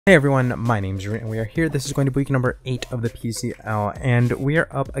Hey everyone, my name's Rune and we are here. This is going to be week number 8 of the PCL, and we are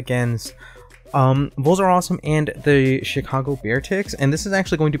up against VolsAreAwesome and the Chicago Beartics, and this is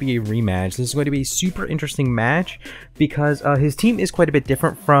actually going to be a rematch. This is going to be a super interesting match because his team is quite a bit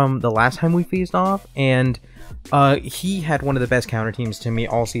different from the last time we faced off, and he had one of the best counter teams to me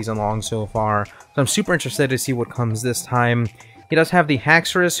all season long so far, so I'm super interested to see what comes this time. He does have the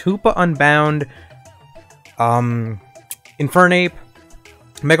Haxorus, Hoopa Unbound, Infernape,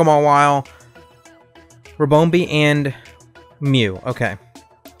 Mega Mawile, Rabombi, and Mew. Okay.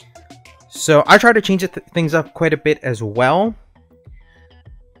 So I tried to change things up quite a bit as well.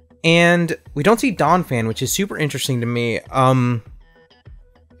 And we don't see Donphan, which is super interesting to me. Does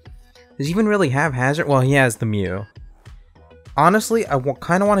he even really have Hazard? Well, he has the Mew. Honestly, I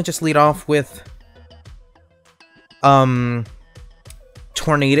kind of want to just lead off with Tornadus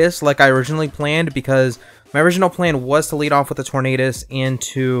like I originally planned, because my original plan was to lead off with the Tornadus and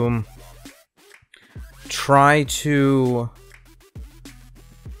to try to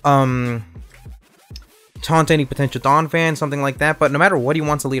taunt any potential Donphan, something like that. But no matter what he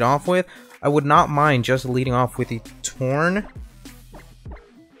wants to lead off with, I would not mind just leading off with the Torn.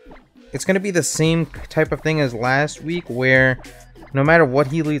 It's going to be the same type of thing as last week, where no matter what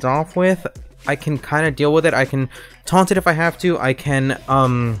he leads off with, I can kind of deal with it. I can taunt it if I have to. I can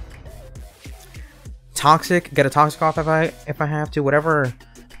get a Toxic off if I have to. Whatever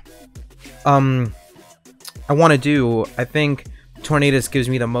I want to do, I think Tornadus gives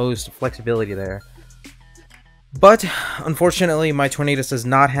me the most flexibility there. But unfortunately, my Tornadus does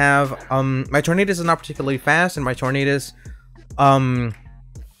not have my Tornadus is not particularly fast, and my Tornadus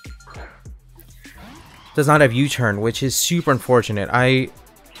does not have U-turn, which is super unfortunate. I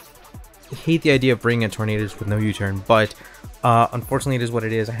hate the idea of bringing a Tornadus with no U-turn, but unfortunately it is what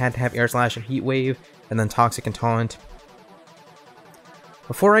it is. I had to have Air Slash and Heat Wave, and then Toxic and Taunt.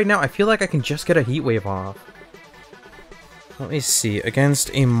 Before right now, I feel like I can just get a Heat Wave off. Let me see. Against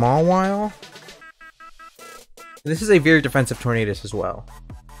a Mawile, this is a very defensive Tornadus as well.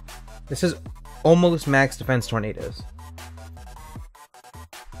 This is almost max defense Tornadus.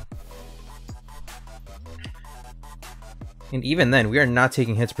 And even then, we are not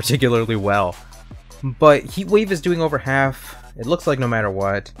taking hits particularly well. But Heat Wave is doing over half, it looks like, no matter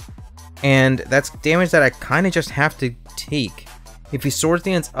what. And that's damage that I kind of just have to take. If he Sword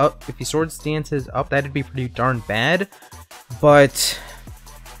Dances up, that'd be pretty darn bad. But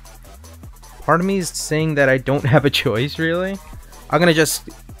part of me is saying that I don't have a choice, really. I'm gonna just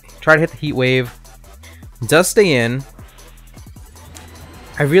try to hit the Heat Wave. It does stay in.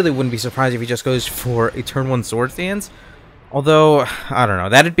 I really wouldn't be surprised if he just goes for a turn 1 Sword Dance. Although, I don't know,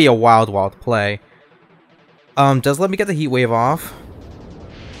 that'd be a wild play. Does let me get the Heat Wave off.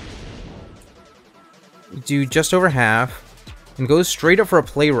 Do just over half. And goes straight up for a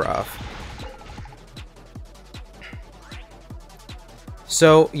Play Rough.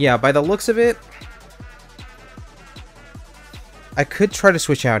 So, yeah, by the looks of it, I could try to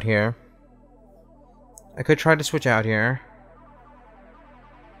switch out here.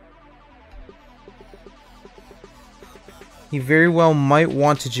 He very well might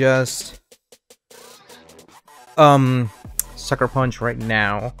want to just Sucker Punch right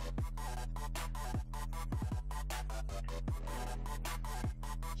now.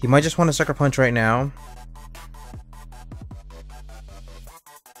 He might just want to Sucker Punch right now.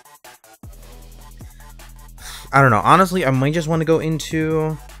 I don't know. Honestly, I might just want to go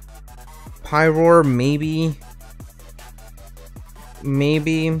into Pyroar, maybe.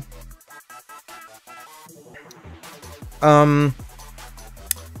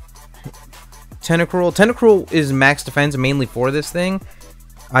 Tentacruel is max defense mainly for this thing.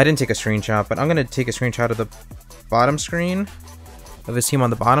 I didn't take a screenshot, but I'm gonna take a screenshot of the bottom screen of his team on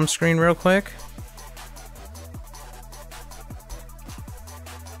the bottom screen real quick.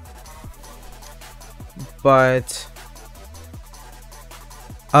 But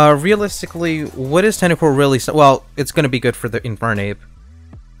realistically, what is Tentacruel really? Well, it's gonna be good for the Infernape,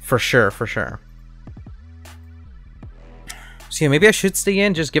 for sure. So yeah, maybe I should stay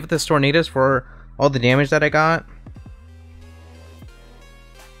in, just give it this Tornadus for all the damage that I got.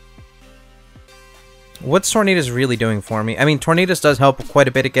 What's Tornadus really doing for me? I mean, Tornadus does help quite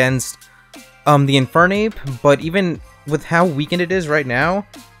a bit against the Infernape, but even with how weakened it is right now,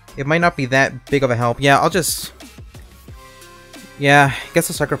 it might not be that big of a help. Yeah, I'll just... Yeah, gets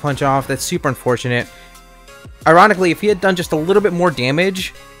the Sucker Punch off. That's super unfortunate. Ironically, if he had done just a little bit more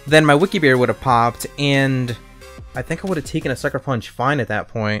damage, then my Wiki Bear would have popped, and I think I would have taken a Sucker Punch fine at that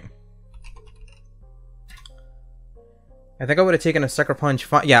point. I think I would have taken a Sucker Punch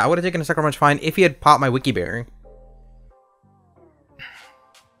fine. Yeah, I would have taken a Sucker Punch fine if he had popped my Wiki Berry.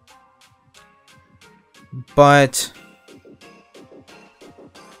 but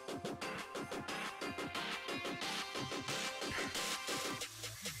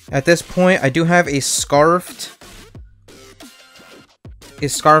at this point, I do have a scarfed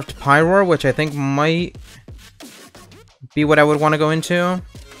Pyroar, which I think might be what I would want to go into.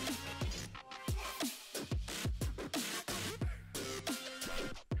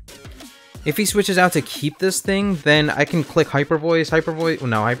 If he switches out to keep this thing, then I can click Hyper Voice. Well,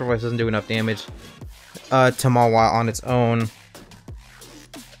 no, Hyper Voice doesn't do enough damage to Mawa on its own.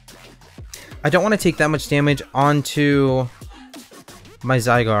 I don't want to take that much damage onto my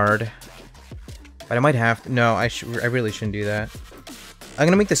Zygarde, but I might have to. No, I really shouldn't do that. I'm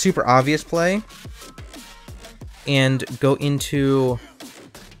gonna make the super obvious play and go into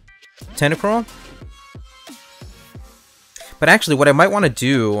Tentacruel. But actually, what I might want to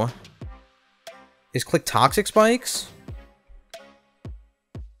do is click Toxic Spikes.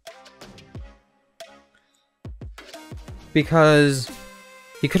 Because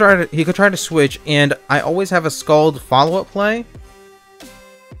he could try to switch, and I always have a Scald follow-up play.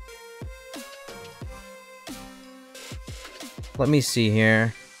 Let me see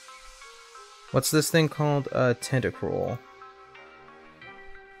here. What's this thing called? Tentacruel.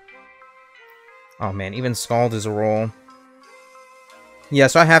 Oh man, even Scald is a roll. Yeah,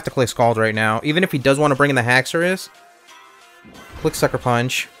 so I have to click Scald right now. Even if he does want to bring in the Haxorus, click Sucker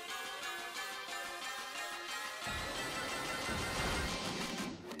Punch.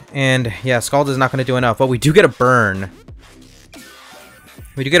 And yeah, Scald is not going to do enough, but we do get a burn.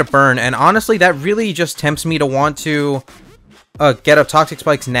 We do get a burn, and honestly, that really just tempts me to want to get up Toxic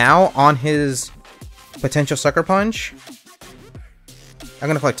Spikes now on his potential Sucker Punch. I'm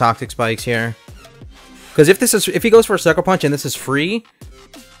gonna click Toxic Spikes here, because if he goes for a Sucker Punch and this is free,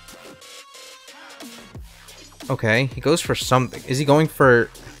 okay, he goes for something. Is he going for?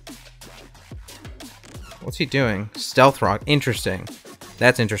 What's he doing? Stealth Rock. Interesting.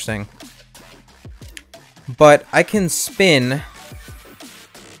 That's interesting. But I can spin,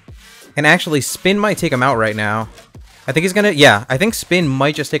 and actually, spin might take him out right now. I think he's gonna, yeah, I think spin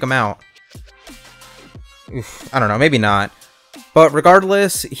might just take him out. Oof, I don't know, maybe not. But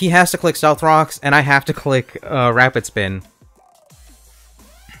regardless, he has to click Stealth Rocks, and I have to click Rapid Spin.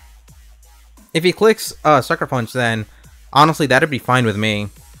 If he clicks Sucker Punch, then honestly, that'd be fine with me.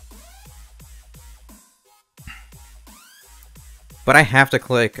 But I have to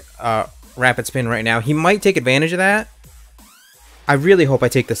click Rapid Spin right now. He might take advantage of that. I really hope I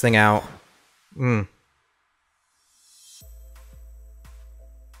take this thing out.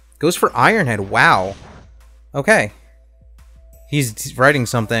 Goes for Iron Head. Wow. Okay. He's writing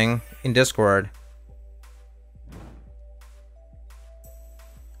something in Discord.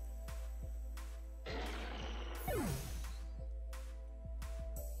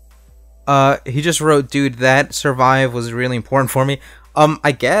 He just wrote, dude, that survive was really important for me.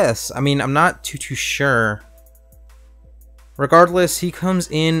 I guess. I mean, I'm not too sure. Regardless, he comes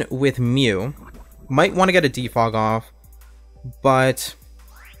in with Mew. Might want to get a defog off, but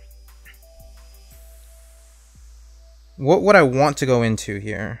what would I want to go into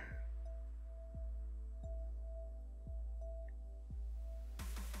here?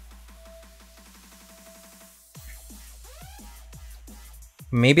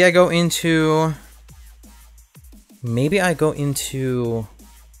 Maybe I go into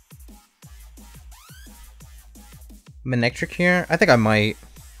Manectric here. I think I might.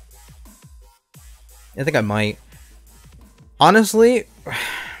 Honestly,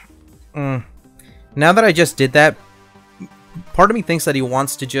 now that I just did that, part of me thinks that he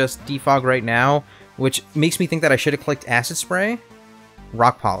wants to just defog right now, which makes me think that I should have clicked Acid Spray.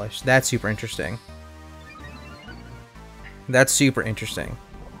 Rock Polish. That's super interesting. That's super interesting.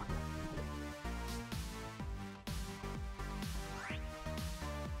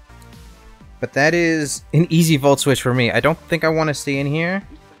 But that is an easy Volt switch for me. I don't think I want to stay in here.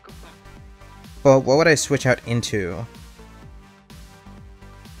 But what would I switch out into?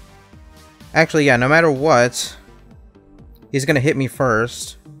 Actually, yeah, no matter what, he's going to hit me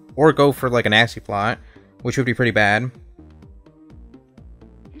first. Or go for like an Axie Plot, which would be pretty bad.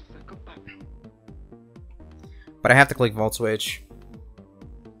 But I have to click Volt Switch.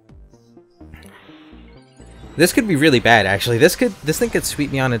 This could be really bad, actually. This thing could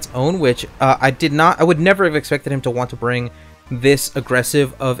sweep me on its own, which I would never have expected him to want to bring this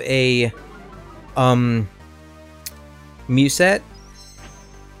aggressive of a Mew set.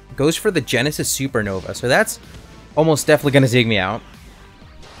 Goes for the Genesis Supernova, so that's almost definitely gonna take me out.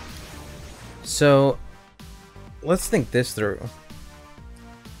 So let's think this through.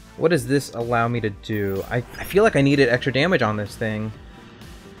 What does this allow me to do? I feel like I needed extra damage on this thing.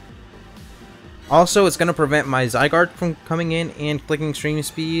 Also, it's going to prevent my Zygarde from coming in and clicking extreme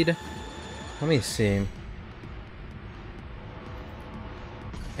speed. Let me see.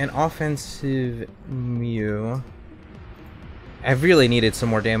 An offensive Mew. I really needed some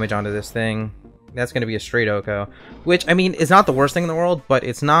more damage onto this thing. That's going to be a straight Oko. Which, I mean, is not the worst thing in the world, but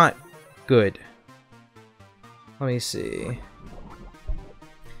it's not good. Let me see.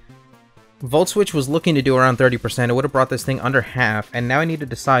 Volt Switch was looking to do around 30%. It would have brought this thing under half. And now I need to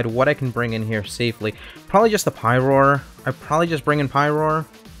decide what I can bring in here safely. Probably just the Pyroar. I'd probably just bring in Pyroar.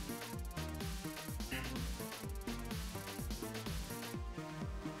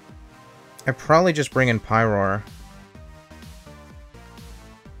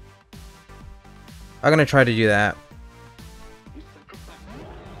 I'm going to try to do that.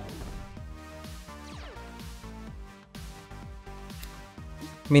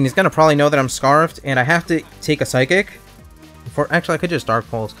 I mean, he's going to probably know that I'm Scarfed, and I have to take a Psychic. Actually, I could just Dark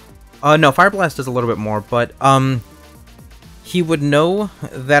Pulse. No, Fire Blast does a little bit more, but, he would know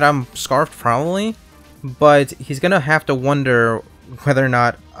that I'm Scarfed, probably, but he's going to have to wonder whether or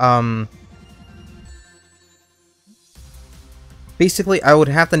not, basically, I would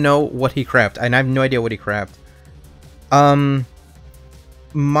have to know what he crapped, and I have no idea what he crapped. Oh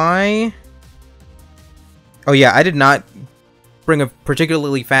yeah, I did not bring a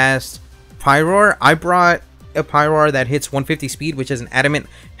particularly fast Pyroar. I brought a Pyroar that hits 150 speed, which is an Adamant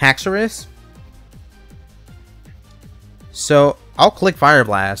Haxorus. So, I'll click Fire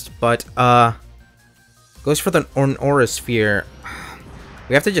Blast, but, goes for the Aura Sphere.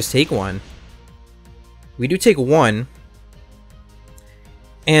 We have to just take one. We do take one.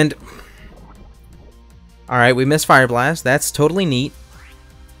 And... Alright, we missed Fire Blast. That's totally neat.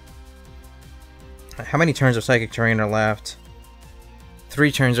 How many turns of Psychic Terrain are left? 3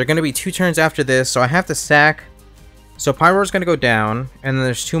 turns. There are going to be 2 turns after this, so I have to sack. So Pyroar's going to go down, and then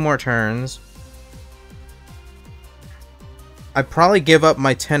there's 2 more turns. I'd probably give up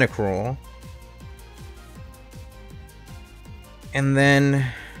my Tentacruel. And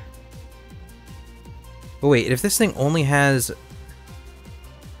then... Oh wait, if this thing only has...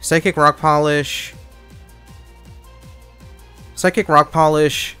 Psychic Rock Polish... Psychic Rock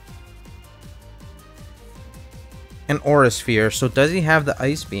Polish... an Aura Sphere, so does he have the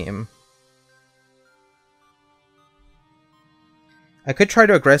Ice Beam? I could try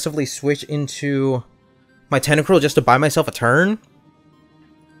to aggressively switch into my Tentacruel just to buy myself a turn.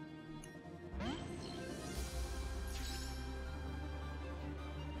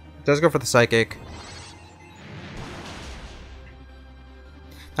 Does go for the Psychic.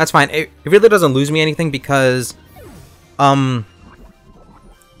 That's fine. It really doesn't lose me anything because the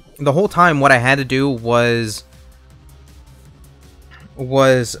whole time what I had to do was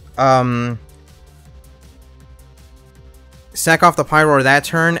sack off the Pyroar that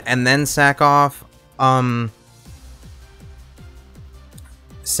turn, and then sack off Tentacruel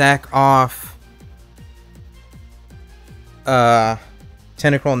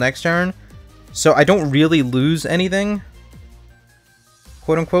next turn. So I don't really lose anything,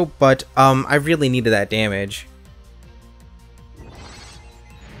 quote unquote, but I really needed that damage.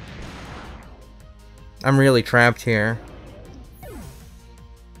 I'm really trapped here.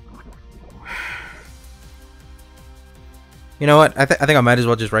 You know what? I think I might as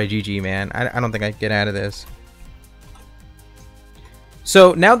well just write GG, man. I don't think I can get out of this.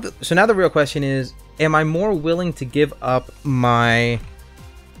 So now the real question is, am I more willing to give up my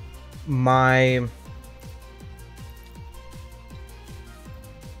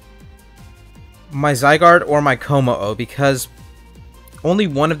Zygarde or my Kommo-o, because only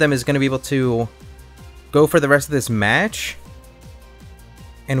one of them is going to be able to go for the rest of this match?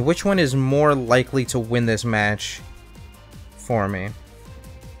 And which one is more likely to win this match for me?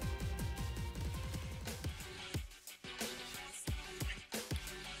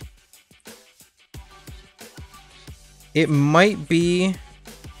 It might be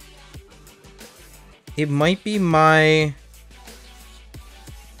my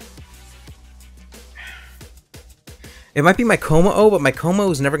Kommo-o, but my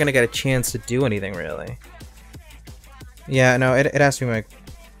Kommo-o is never going to get a chance to do anything, really. Yeah, no, it has to be my...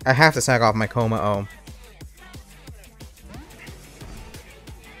 I have to sack off my Kommo-o.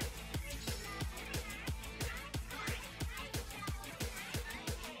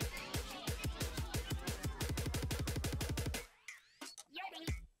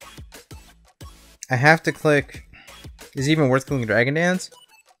 I have to click... Is it even worth clicking Dragon Dance?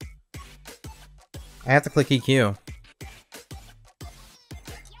 I have to click EQ.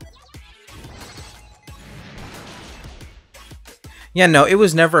 Yeah, no, it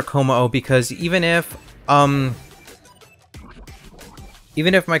was never a Kommo-o, because even if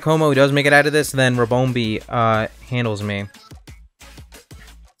Even if my Como does make it out of this, then Rabombi handles me.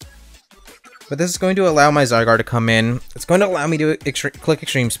 But this is going to allow my Zygarde to come in. It's going to allow me to click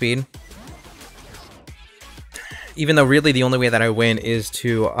Extreme Speed. Even though really the only way that I win is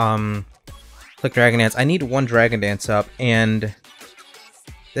to click Dragon Dance. I need one Dragon Dance up, and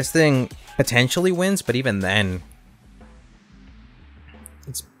this thing potentially wins, but even then,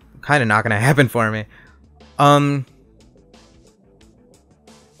 it's kind of not going to happen for me.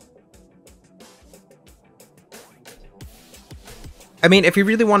 I mean, if he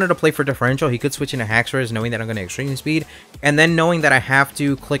really wanted to play for differential, he could switch into Haxorus knowing that I'm going to Extreme Speed. And then knowing that I have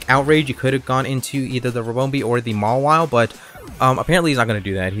to click Outrage, he could have gone into either the Rabombi or the Mawile. But apparently he's not going to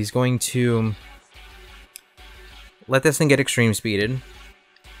do that. He's going to let this thing get Extreme Speeded.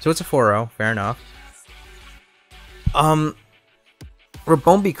 So it's a 4-0. Fair enough.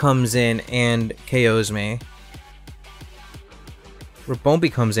 Rabombi comes in and KOs me.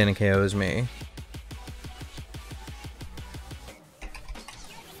 Rabombi comes in and KOs me.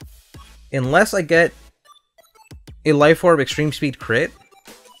 Unless I get a Life Orb Extreme Speed crit.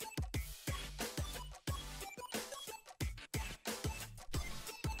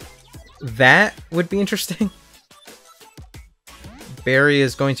 That would be interesting. Barry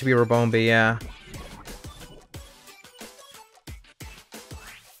is going to be Rabombi, yeah.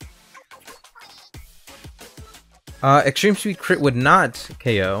 Extreme Speed crit would not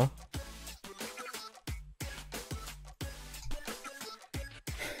KO.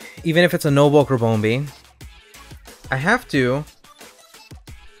 Even if it's a no-bulk Rabombi. I have to.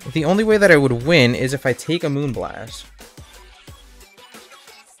 The only way that I would win is if I take a Moonblast.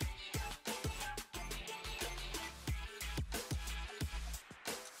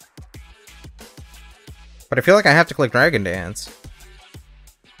 But I feel like I have to click Dragon Dance.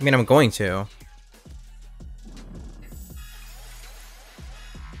 I mean, I'm going to.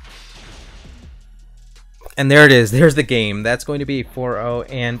 And there it is. There's the game. That's going to be 4-0.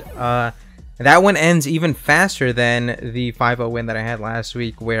 And that one ends even faster than the 5-0 win that I had last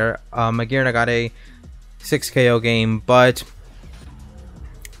week, where Magirna got a 6 KO game. But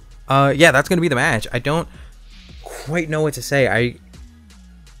yeah, that's going to be the match. I don't quite know what to say. I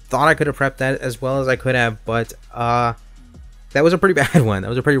thought I could have prepped that as well as I could have, but that was a pretty bad one. That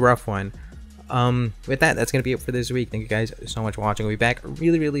was a pretty rough one. With that, that's going to be it for this week. Thank you guys so much for watching. We'll be back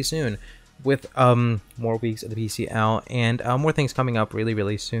really, really soon with more weeks of the PCL and more things coming up really,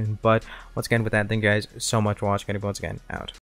 really soon. But once again, with that, thank you guys so much for watching. Once again, out.